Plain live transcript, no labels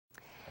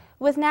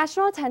With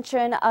national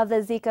attention of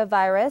the Zika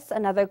virus,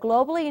 another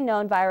globally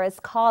known virus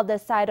called the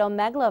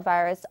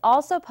Cytomegalovirus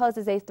also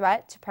poses a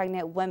threat to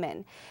pregnant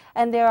women.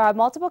 And there are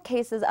multiple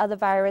cases of the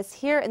virus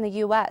here in the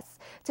U.S.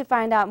 To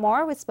find out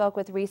more, we spoke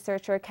with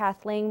researcher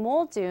Kathleen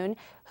Muldoon,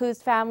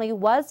 whose family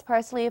was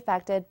personally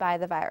affected by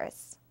the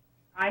virus.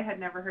 I had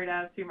never heard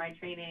of through my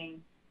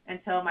training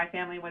until my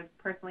family was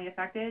personally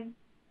affected.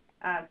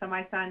 So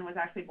my son was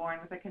actually born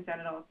with a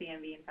congenital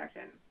CMV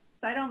infection.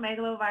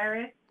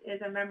 Cytomegalovirus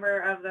is a member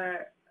of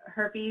the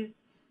herpes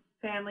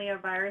family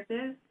of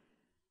viruses,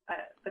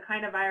 the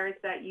kind of virus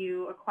that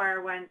you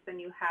acquire once and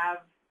you have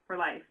for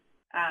life.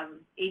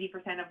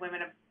 80% of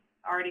women have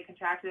already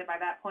contracted it by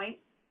that point.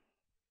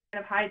 It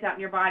kind of hides out in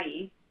your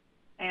body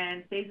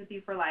and stays with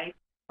you for life.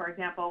 For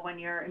example, when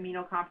you're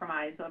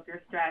immunocompromised, so if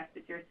you're stressed,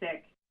 if you're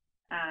sick,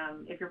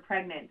 if you're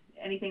pregnant,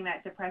 anything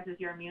that depresses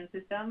your immune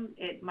system,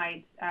 it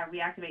might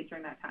reactivate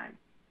during that time.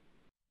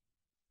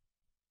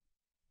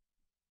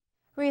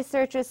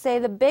 Researchers say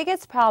the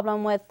biggest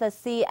problem with the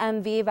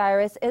CMV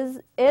virus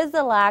is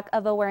the lack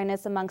of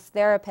awareness amongst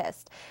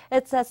therapists.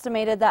 It's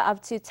estimated that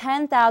up to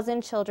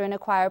 10,000 children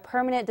acquire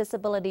permanent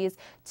disabilities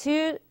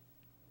due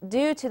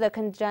to the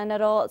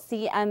congenital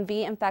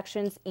CMV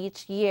infections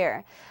each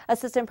year.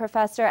 Assistant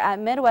Professor at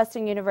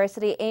Midwestern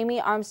University,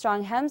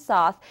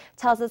 Armstrong-Heimsoth,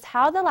 tells us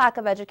how the lack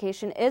of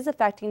education is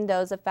affecting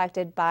those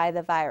affected by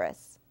the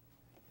virus.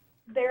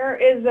 There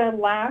is a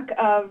lack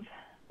of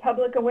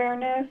public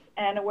awareness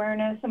and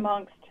awareness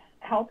amongst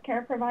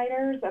healthcare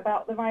providers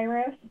about the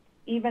virus,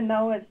 even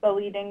though it's the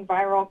leading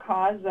viral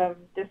cause of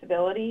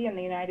disability in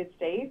the United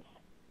States.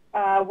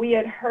 We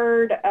had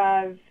heard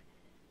of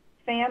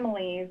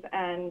families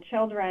and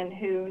children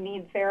who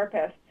need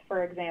therapists,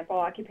 for example,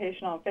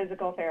 occupational and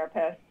physical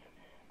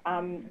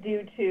therapists,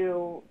 due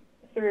to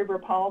cerebral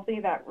palsy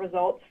that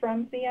results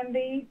from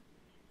CMV.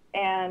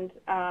 And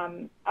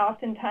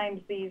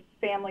oftentimes these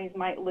families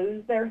might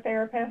lose their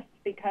therapists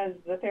because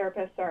the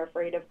therapists are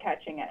afraid of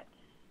catching it,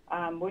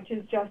 which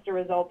is just a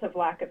result of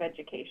lack of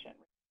education.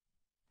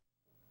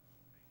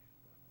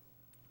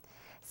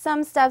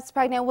 Some steps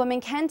pregnant women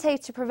can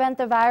take to prevent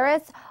the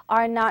virus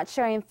are not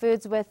sharing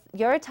foods with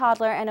your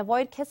toddler and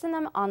avoid kissing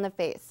them on the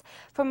face.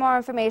 For more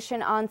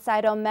information on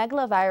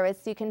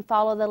cytomegalovirus, you can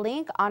follow the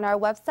link on our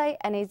website,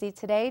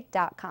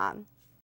 naztoday.com.